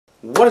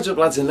What is up,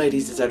 lads and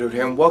ladies, it's Edward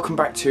here and welcome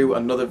back to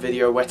another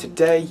video where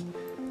today,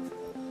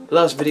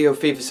 last video,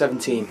 FIFA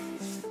 17,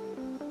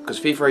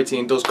 because FIFA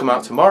 18 does come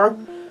out tomorrow.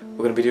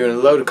 We're going to be doing a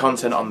load of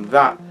content on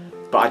that,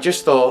 but I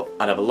just thought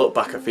I'd have a look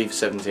back at FIFA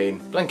 17.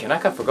 Blinking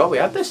heck, I forgot we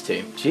had this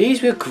team.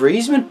 Jeez, we had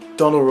Griezmann,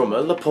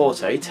 Donnarumma,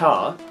 Laporte,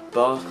 Tar,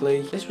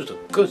 Barkley. This was a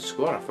good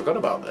squad, I forgot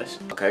about this.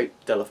 Okay,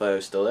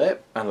 Delafeu's still here,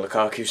 and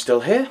Lukaku's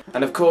still here.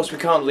 And of course we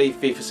can't leave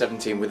FIFA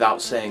 17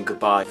 without saying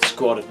goodbye to the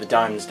squad of the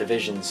Diamonds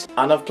divisions.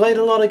 And I've played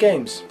a lot of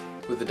games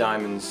with the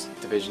Diamonds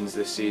divisions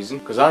this season,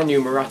 because I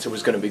knew Morata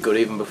was going to be good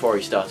even before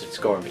he started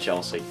scoring for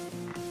Chelsea.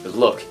 Because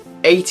look,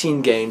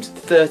 18 games,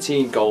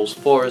 13 goals,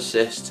 4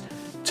 assists.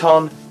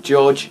 Ton,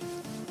 George,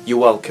 you're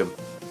welcome.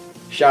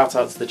 Shout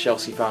out to the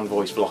Chelsea fan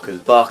voice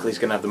blockers. Barkley's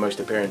going to have the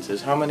most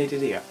appearances. How many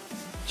did he have?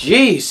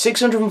 Geez,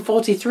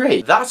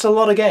 643. That's a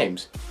lot of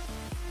games.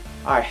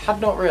 I had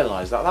not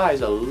realised that. That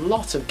is a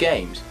lot of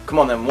games. Come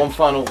on then, one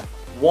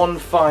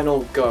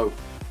final go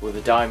with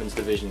the Diamonds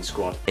division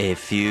squad. A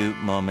few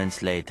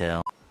moments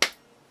later.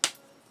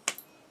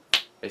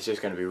 It's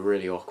just going to be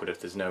really awkward if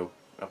there's no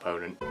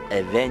opponent.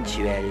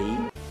 Eventually.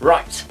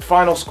 Right,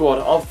 final squad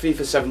of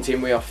FIFA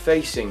 17 we are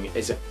facing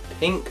is a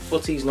Pink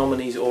Footies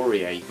nominees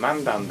Aurier.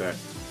 Mandanda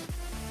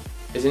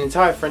is an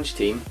entire French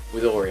team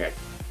with Aurier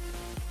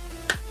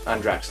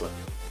and Draxler.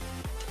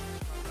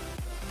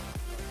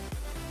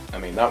 I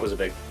mean, that was a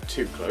bit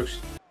too close.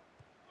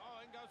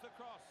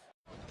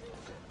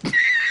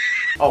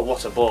 Oh,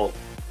 what a ball.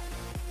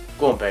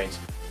 Go on, Baines.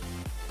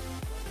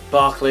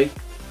 Barkley.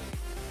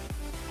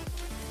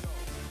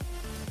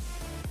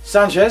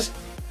 Sanchez.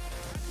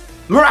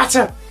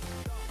 Morata!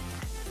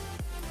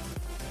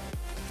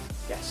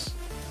 Yes.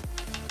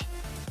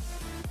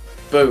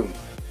 Boom.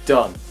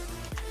 Done.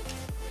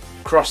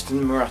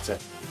 Croston Morata.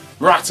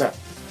 Morata!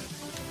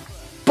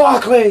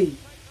 Barkley!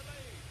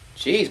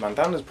 Jeez, man,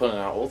 Danda's pulling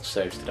out all the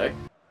saves today.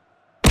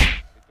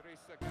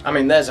 I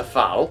mean, there's a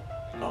foul.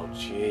 Oh,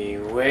 gee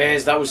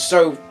whiz, that was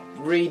so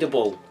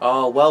readable.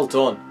 Oh, well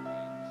done.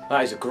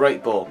 That is a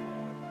great ball.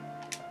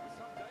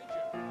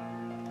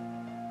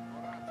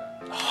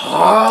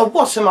 Oh,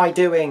 what am I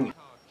doing?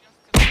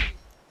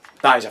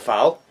 That is a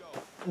foul.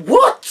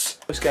 What?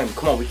 This game,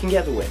 come on, we can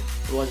get the win.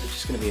 Otherwise it's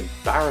just going to be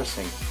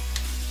embarrassing.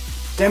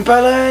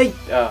 Dembele!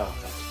 Oh,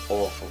 that's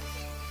awful.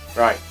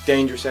 Right,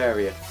 dangerous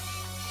area.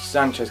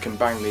 Sanchez can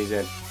bang these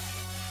in.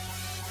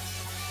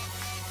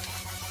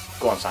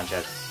 Go on,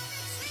 Sanchez.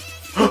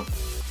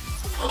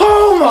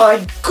 Oh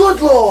my good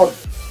lord!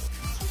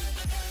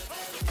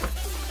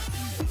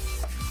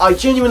 I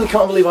genuinely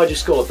can't believe I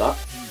just scored that.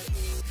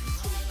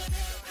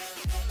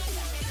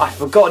 I've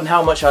forgotten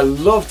how much I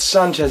loved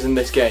Sanchez in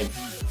this game.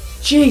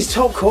 Jeez,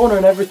 top corner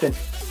and everything.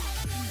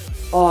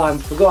 Oh, I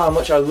forgot how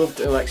much I loved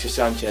Alexis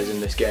Sanchez in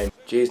this game.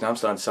 Jeez, now I'm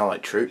starting to sound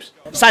like Troops.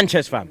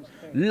 Sanchez, fam.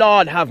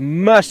 Lord have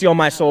mercy on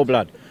my soul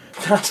blood.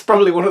 That's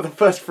probably one of the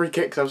first free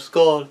kicks I've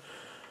scored.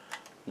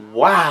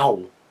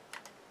 Wow.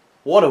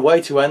 What a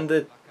way to end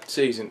the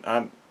season.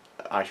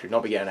 I should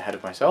not be getting ahead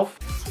of myself.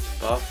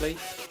 Barkley.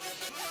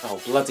 Oh,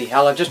 bloody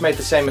hell, I've just made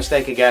the same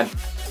mistake again.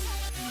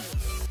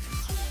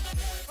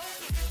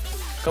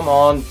 Come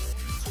on.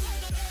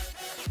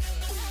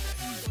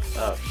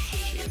 Oh,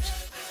 shoot.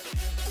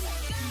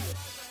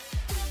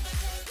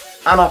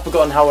 And I've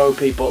forgotten how OP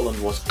Butland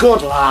was.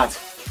 Good lad.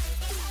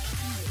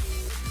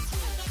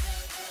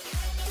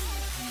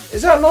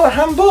 Is that another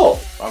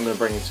handball? I'm going to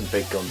bring in some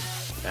big guns.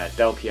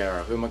 Del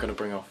Piero. Who am I going to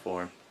bring off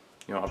for him?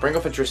 You know, I'll bring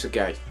off Idrissa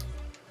Gueye.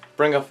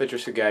 Bring off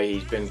Idrissa Gueye.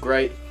 He's been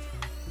great.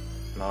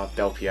 And I'll have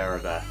Del Piero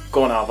there.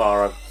 Go on,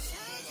 Alvaro.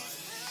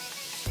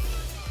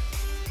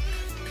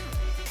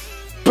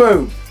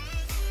 Boom.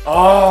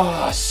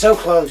 Oh, so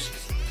close.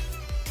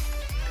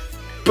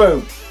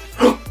 Boom.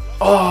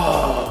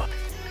 Oh.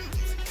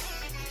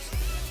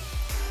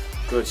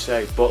 Good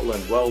save,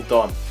 Butland. Well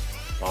done.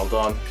 Well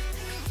done.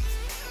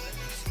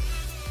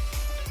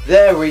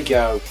 There we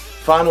go.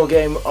 Final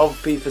game of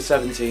FIFA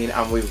 17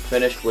 and we've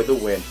finished with a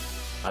win.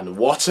 And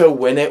what a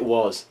win it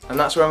was. And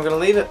that's where I'm going to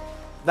leave it.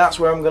 That's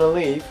where I'm going to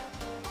leave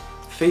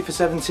FIFA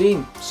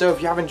 17. So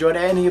if you have enjoyed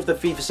any of the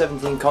FIFA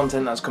 17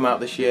 content that's come out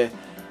this year,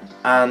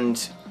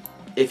 and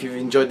if you've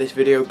enjoyed this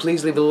video,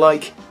 please leave a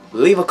like,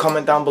 leave a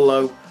comment down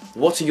below.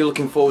 What are you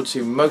looking forward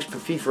to most for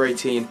FIFA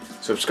 18?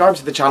 Subscribe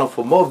to the channel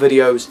for more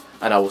videos,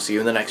 and I will see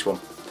you in the next one.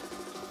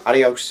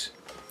 Adios.